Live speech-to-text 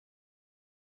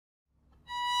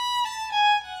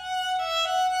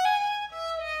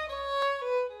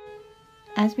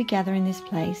as we gather in this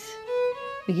place,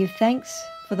 we give thanks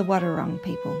for the Wadawurrung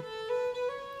people.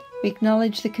 We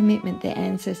acknowledge the commitment their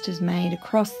ancestors made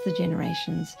across the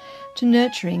generations to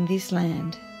nurturing this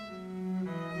land.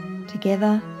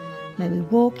 Together, may we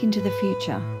walk into the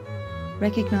future,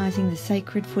 recognising the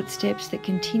sacred footsteps that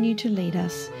continue to lead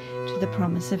us to the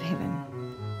promise of heaven.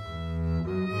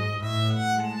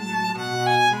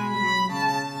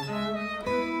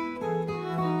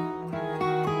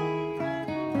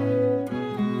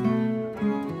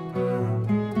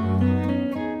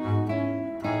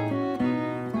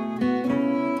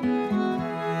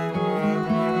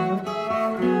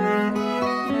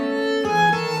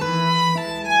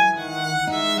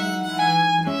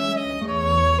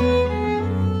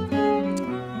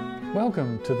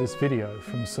 Welcome to this video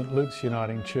from St Luke's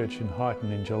Uniting Church in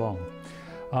Highton in Geelong.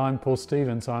 I'm Paul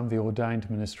Stevens, I'm the ordained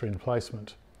minister in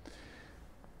placement.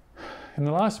 In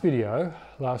the last video,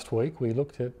 last week, we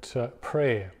looked at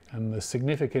prayer and the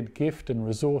significant gift and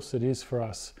resource it is for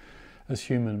us as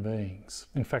human beings.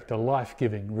 In fact, a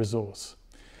life-giving resource.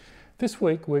 This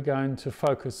week we're going to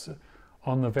focus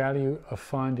on the value of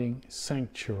finding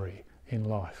sanctuary in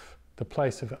life, the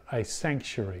place of a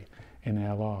sanctuary in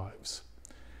our lives.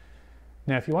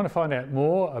 Now, if you want to find out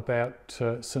more about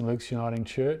St Luke's Uniting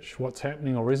Church, what's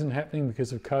happening or isn't happening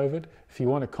because of COVID, if you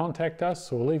want to contact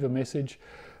us or leave a message,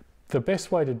 the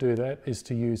best way to do that is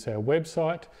to use our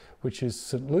website, which is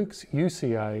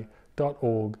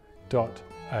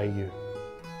stlukes.uca.org.au.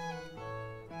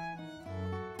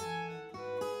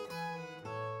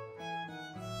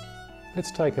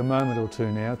 Let's take a moment or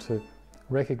two now to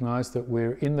recognise that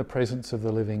we're in the presence of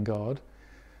the living God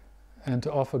and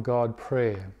to offer God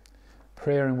prayer.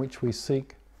 Prayer in which we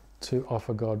seek to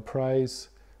offer God praise,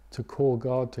 to call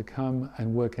God to come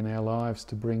and work in our lives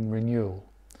to bring renewal.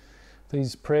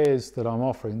 These prayers that I'm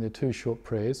offering, they're two short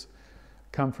prayers,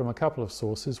 come from a couple of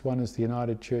sources. One is the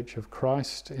United Church of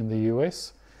Christ in the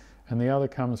US, and the other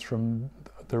comes from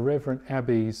the Reverend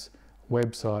Abbey's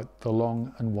website, The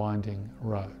Long and Winding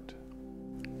Road.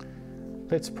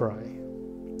 Let's pray.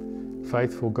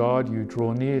 Faithful God, you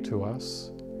draw near to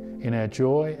us in our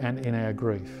joy and in our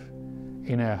grief,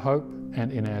 in our hope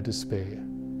and in our despair.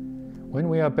 When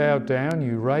we are bowed down,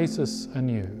 you raise us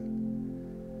anew.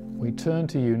 We turn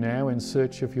to you now in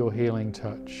search of your healing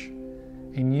touch.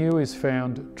 In you is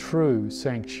found true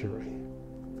sanctuary.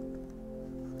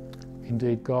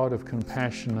 Indeed, God of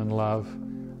compassion and love,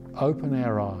 open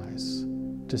our eyes,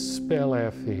 dispel our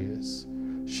fears,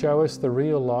 show us the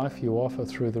real life you offer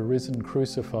through the risen,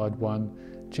 crucified one,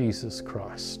 Jesus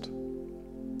Christ.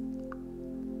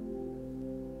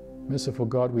 Merciful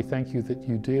God, we thank you that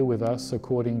you deal with us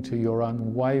according to your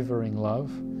unwavering love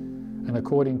and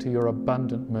according to your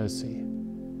abundant mercy.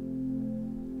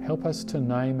 Help us to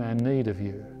name our need of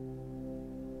you.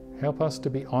 Help us to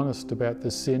be honest about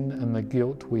the sin and the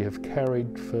guilt we have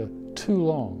carried for too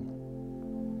long.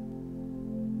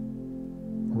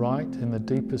 Write in the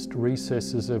deepest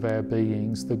recesses of our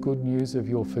beings the good news of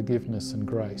your forgiveness and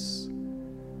grace.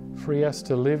 Free us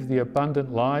to live the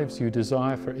abundant lives you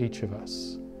desire for each of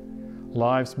us.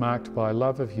 Lives marked by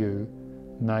love of you,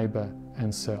 neighbour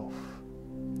and self.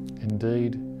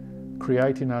 Indeed,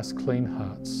 create in us clean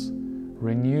hearts,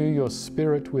 renew your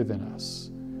spirit within us,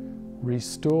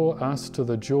 restore us to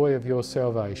the joy of your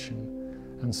salvation,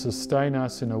 and sustain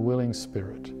us in a willing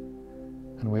spirit.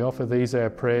 And we offer these our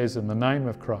prayers in the name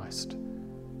of Christ.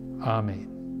 Amen.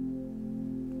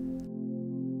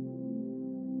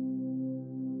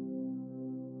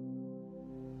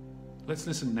 Let's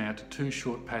listen now to two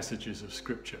short passages of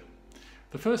Scripture.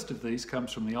 The first of these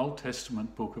comes from the Old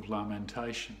Testament book of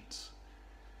Lamentations.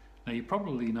 Now, you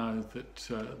probably know that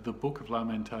the book of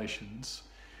Lamentations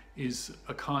is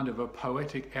a kind of a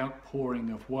poetic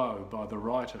outpouring of woe by the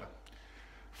writer,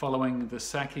 following the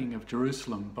sacking of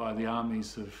Jerusalem by the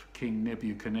armies of King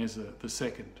Nebuchadnezzar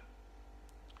II.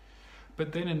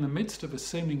 But then in the midst of a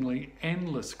seemingly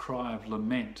endless cry of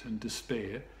lament and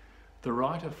despair, the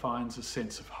writer finds a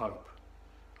sense of hope,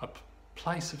 a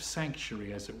place of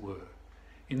sanctuary, as it were,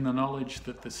 in the knowledge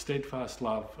that the steadfast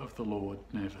love of the Lord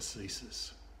never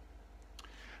ceases.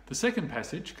 The second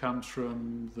passage comes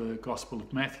from the Gospel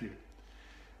of Matthew.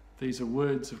 These are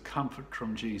words of comfort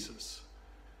from Jesus.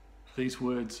 These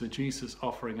words are Jesus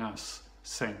offering us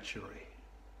sanctuary.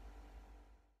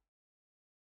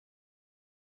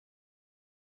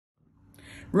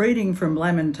 Reading from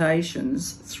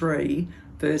Lamentations 3,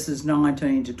 verses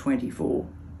 19 to 24.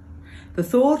 The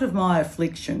thought of my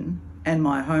affliction and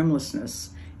my homelessness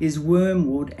is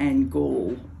wormwood and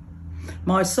gall.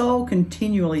 My soul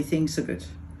continually thinks of it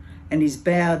and is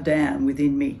bowed down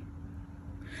within me.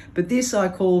 But this I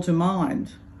call to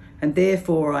mind, and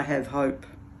therefore I have hope.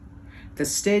 The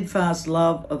steadfast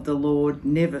love of the Lord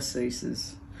never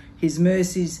ceases. His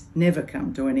mercies never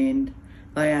come to an end.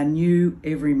 They are new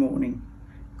every morning.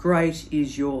 Great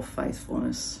is your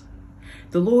faithfulness.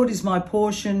 The Lord is my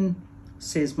portion,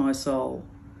 says my soul.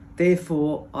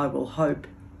 Therefore I will hope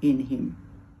in him.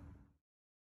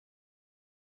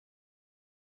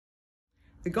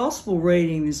 The Gospel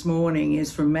reading this morning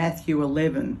is from Matthew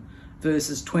 11,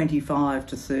 verses 25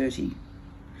 to 30.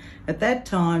 At that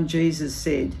time Jesus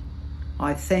said,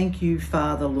 I thank you,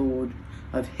 Father, Lord,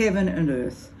 of heaven and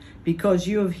earth, because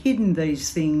you have hidden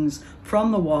these things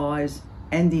from the wise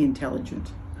and the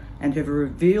intelligent, and have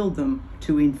revealed them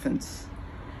to infants.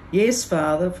 Yes,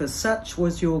 Father, for such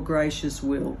was your gracious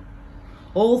will.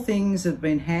 All things have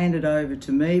been handed over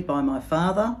to me by my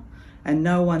Father, and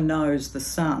no one knows the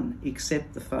Son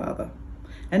except the Father,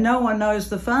 and no one knows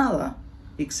the Father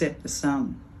except the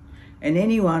Son, and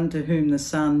anyone to whom the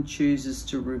Son chooses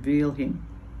to reveal him.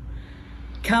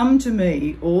 Come to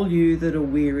me, all you that are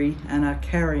weary and are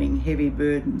carrying heavy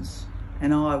burdens,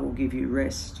 and I will give you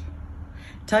rest.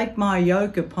 Take my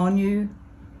yoke upon you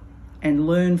and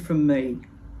learn from me,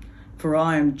 for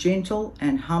I am gentle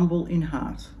and humble in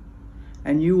heart,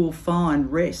 and you will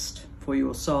find rest for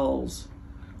your souls.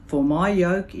 For my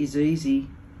yoke is easy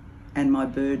and my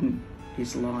burden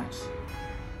is light.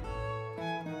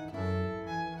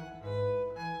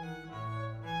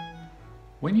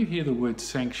 When you hear the word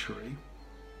sanctuary,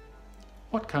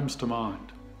 what comes to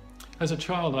mind? As a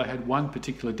child, I had one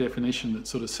particular definition that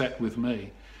sort of sat with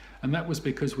me, and that was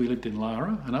because we lived in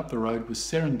Lara, and up the road was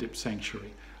Serendip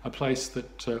Sanctuary, a place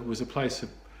that was a place of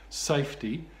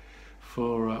safety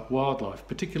for wildlife,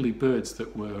 particularly birds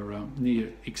that were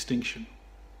near extinction.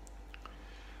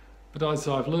 But as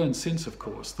I've learned since, of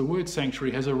course, the word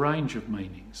sanctuary has a range of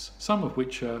meanings, some of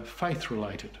which are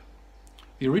faith-related.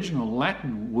 The original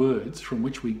Latin words from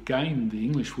which we gained the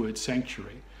English word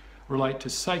sanctuary relate to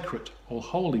sacred or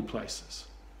holy places.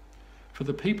 For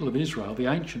the people of Israel, the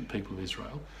ancient people of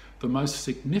Israel, the most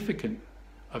significant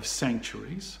of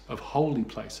sanctuaries, of holy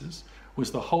places,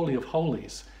 was the Holy of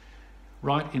Holies,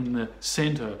 right in the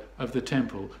centre of the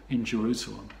temple in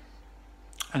Jerusalem.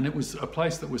 And it was a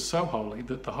place that was so holy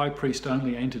that the high priest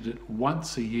only entered it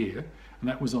once a year, and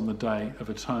that was on the Day of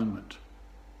Atonement.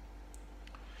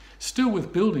 Still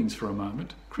with buildings for a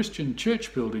moment, Christian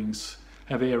church buildings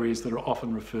have areas that are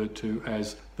often referred to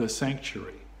as the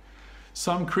sanctuary.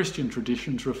 Some Christian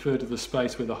traditions refer to the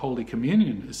space where the Holy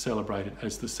Communion is celebrated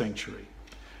as the sanctuary.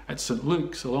 At St.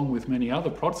 Luke's, along with many other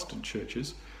Protestant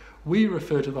churches, we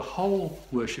refer to the whole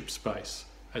worship space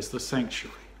as the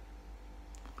sanctuary.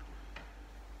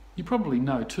 You probably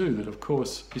know too that, of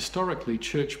course, historically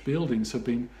church buildings have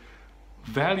been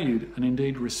valued and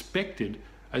indeed respected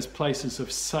as places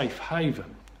of safe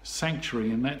haven,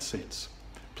 sanctuary in that sense,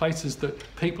 places that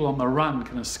people on the run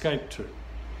can escape to,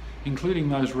 including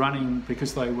those running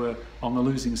because they were on the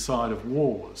losing side of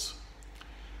wars.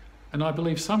 And I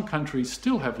believe some countries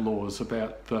still have laws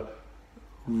about the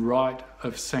right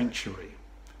of sanctuary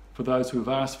for those who have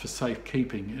asked for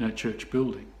safekeeping in a church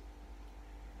building.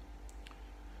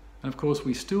 And of course,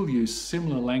 we still use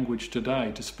similar language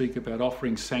today to speak about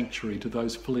offering sanctuary to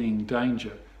those fleeing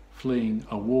danger, fleeing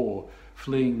a war,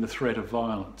 fleeing the threat of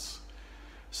violence.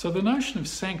 So the notion of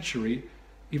sanctuary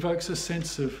evokes a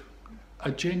sense of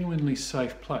a genuinely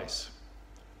safe place,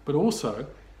 but also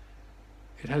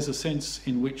it has a sense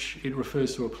in which it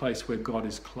refers to a place where God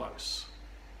is close.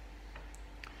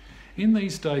 In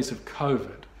these days of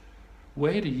COVID,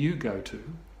 where do you go to?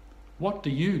 What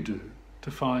do you do to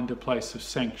find a place of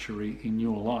sanctuary in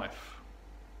your life?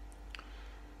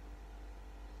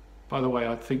 By the way,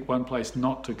 I think one place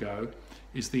not to go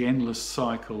is the endless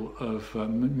cycle of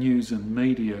news and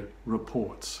media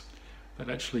reports that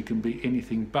actually can be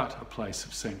anything but a place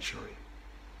of sanctuary.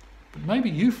 But maybe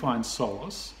you find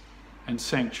solace and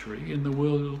sanctuary in the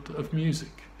world of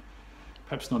music.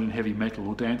 Perhaps not in heavy metal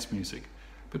or dance music,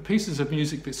 but pieces of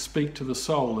music that speak to the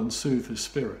soul and soothe the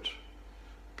spirit.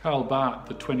 Karl Barth,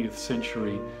 the 20th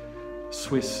century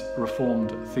Swiss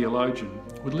Reformed theologian,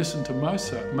 would listen to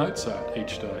Mozart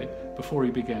each day before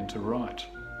he began to write.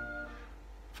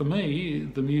 For me,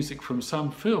 the music from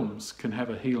some films can have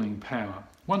a healing power.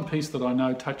 One piece that I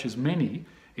know touches many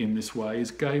in this way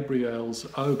is Gabriel's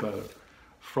oboe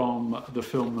from the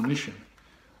film The Mission,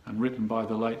 and written by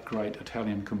the late great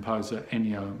Italian composer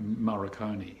Ennio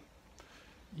Morricone.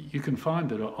 You can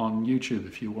find it on YouTube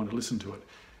if you want to listen to it.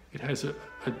 It has a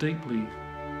deeply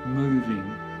moving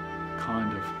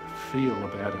kind of feel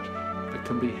about it that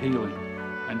can be healing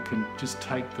and can just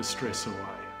take the stress away.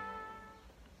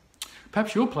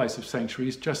 Perhaps your place of sanctuary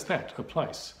is just that, a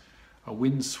place a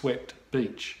windswept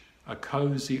beach, a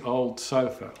cosy old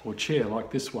sofa or chair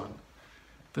like this one,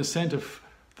 the scent of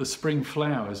the spring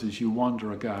flowers as you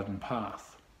wander a garden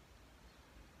path.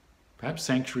 Perhaps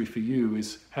sanctuary for you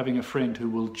is having a friend who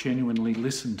will genuinely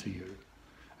listen to you.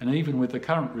 And even with the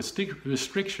current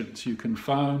restrictions, you can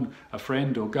phone a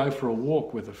friend or go for a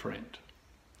walk with a friend.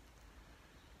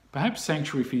 Perhaps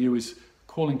sanctuary for you is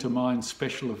calling to mind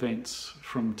special events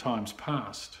from times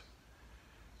past.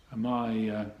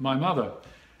 My mother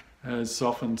has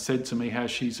often said to me how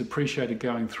she's appreciated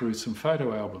going through some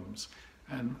photo albums,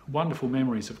 and wonderful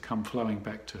memories have come flowing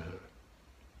back to her.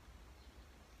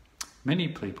 Many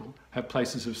people have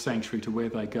places of sanctuary to where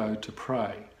they go to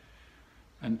pray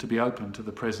and to be open to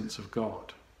the presence of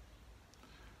God.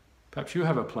 Perhaps you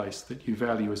have a place that you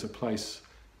value as a place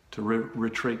to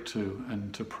retreat to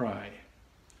and to pray.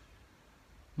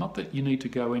 Not that you need to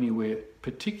go anywhere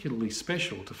particularly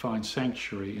special to find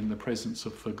sanctuary in the presence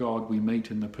of the God we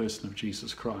meet in the person of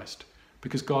Jesus Christ,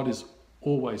 because God is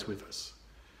always with us.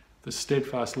 The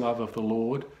steadfast love of the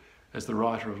Lord, as the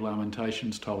writer of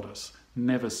Lamentations told us,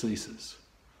 never ceases.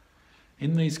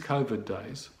 In these COVID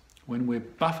days, when we're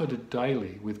buffeted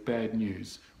daily with bad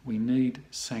news, we need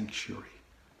sanctuary,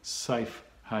 safe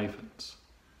havens.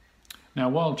 Now,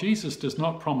 while Jesus does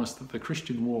not promise that the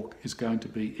Christian walk is going to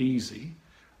be easy,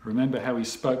 remember how he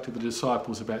spoke to the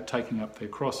disciples about taking up their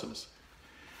crosses,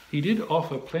 he did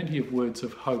offer plenty of words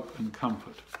of hope and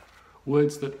comfort,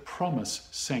 words that promise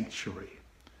sanctuary.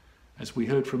 As we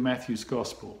heard from Matthew's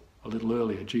Gospel a little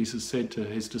earlier, Jesus said to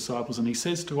his disciples, and he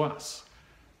says to us,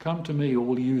 "Come to me,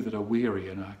 all you that are weary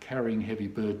and are carrying heavy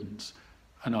burdens,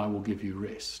 and I will give you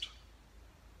rest."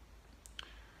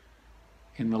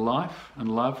 In the life and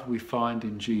love we find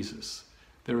in Jesus,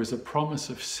 there is a promise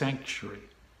of sanctuary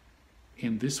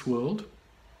in this world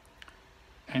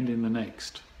and in the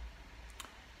next.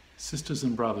 Sisters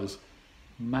and brothers,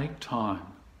 make time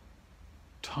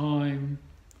to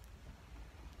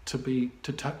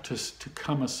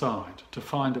come aside, to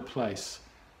find a place,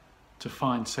 to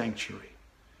find sanctuary,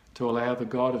 to allow the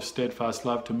God of steadfast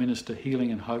love to minister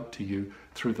healing and hope to you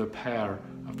through the power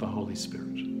of the Holy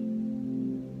Spirit.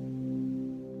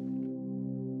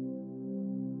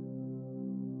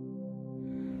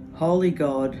 Holy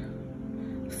God,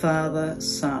 Father,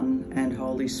 Son, and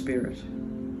Holy Spirit,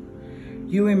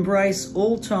 you embrace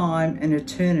all time and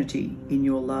eternity in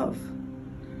your love.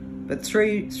 But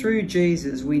through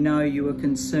Jesus, we know you are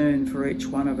concerned for each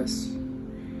one of us.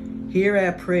 Hear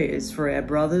our prayers for our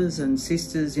brothers and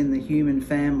sisters in the human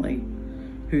family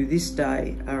who this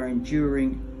day are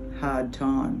enduring hard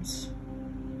times.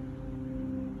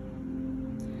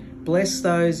 Bless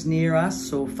those near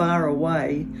us or far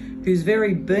away whose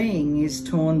very being is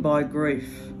torn by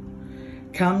grief.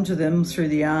 Come to them through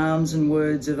the arms and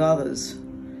words of others,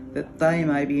 that they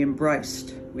may be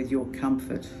embraced with your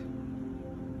comfort.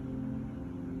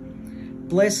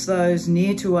 Bless those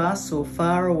near to us or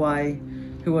far away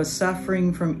who are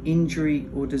suffering from injury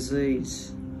or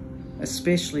disease,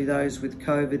 especially those with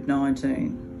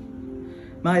COVID-19.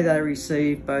 May they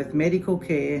receive both medical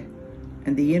care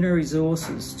and the inner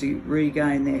resources to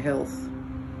regain their health.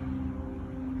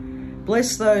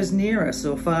 Bless those near us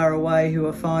or far away who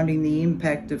are finding the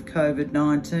impact of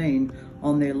COVID-19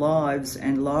 on their lives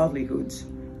and livelihoods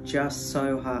just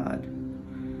so hard.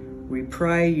 We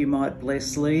pray you might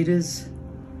bless leaders,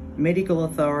 medical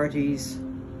authorities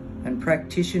and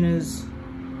practitioners,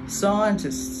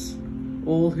 scientists,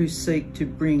 all who seek to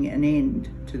bring an end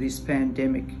to this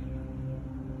pandemic.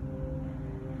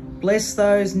 Bless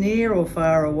those near or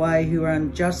far away who are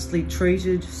unjustly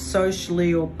treated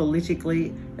socially or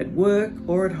politically, at work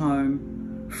or at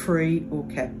home, free or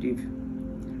captive.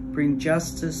 Bring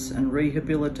justice and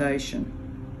rehabilitation,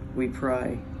 we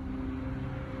pray.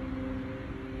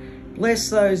 Bless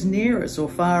those near us or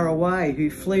far away who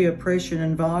flee oppression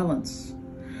and violence.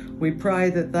 We pray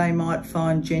that they might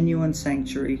find genuine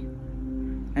sanctuary,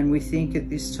 and we think at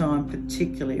this time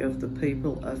particularly of the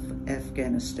people of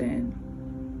Afghanistan.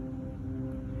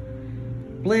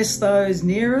 Bless those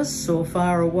near us or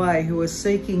far away who are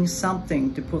seeking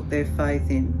something to put their faith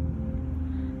in.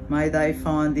 May they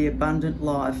find the abundant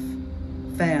life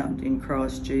found in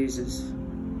Christ Jesus.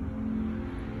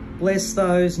 Bless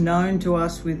those known to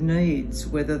us with needs,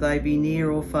 whether they be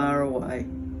near or far away.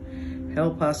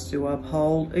 Help us to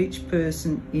uphold each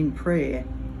person in prayer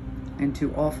and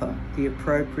to offer the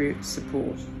appropriate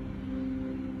support.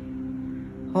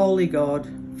 Holy God,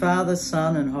 Father,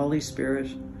 Son, and Holy Spirit,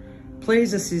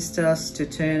 please assist us to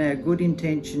turn our good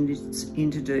intentions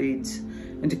into deeds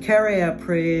and to carry our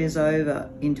prayers over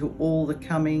into all the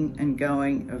coming and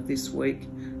going of this week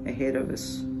ahead of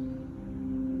us.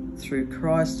 through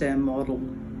Christ our model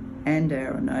and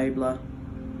our enabler.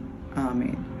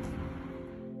 Amen.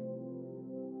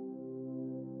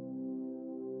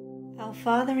 Our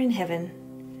Father in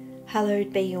heaven,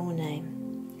 hallowed be your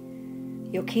name.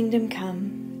 Your kingdom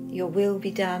come, your will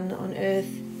be done on earth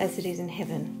as it is in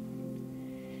heaven.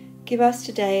 Give us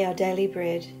today our daily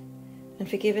bread, and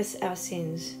forgive us our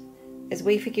sins, as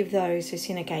we forgive those who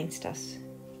sin against us.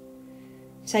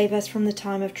 Save us from the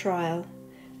time of trial,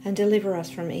 and deliver us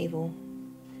from evil.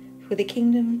 For the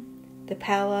kingdom, the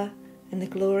power, and the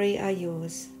glory are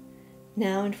yours,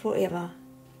 now and forever.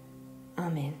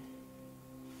 Amen.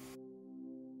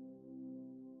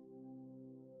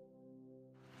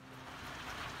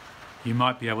 You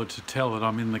might be able to tell that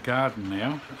I'm in the garden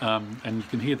now, and you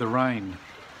can hear the rain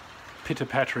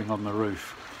pitter-pattering on the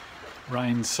roof.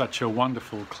 Rain's such a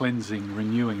wonderful, cleansing,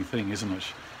 renewing thing, isn't it?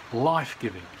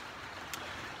 Life-giving.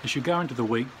 As you go into the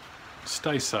week,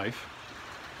 stay safe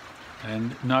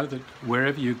and know that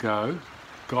wherever you go,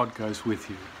 God goes with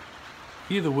you.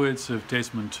 Hear the words of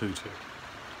Desmond Tutu.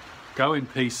 Go in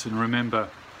peace and remember,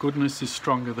 goodness is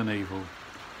stronger than evil.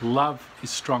 Love is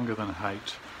stronger than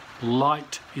hate.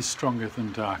 Light is stronger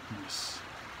than darkness.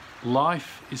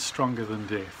 Life is stronger than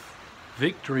death.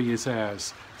 Victory is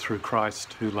ours through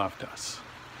Christ who loved us.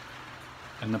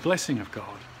 And the blessing of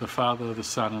God, the Father, the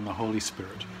Son, and the Holy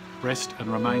Spirit, rest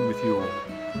and remain with you all,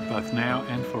 both now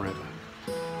and forever.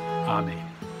 Amen.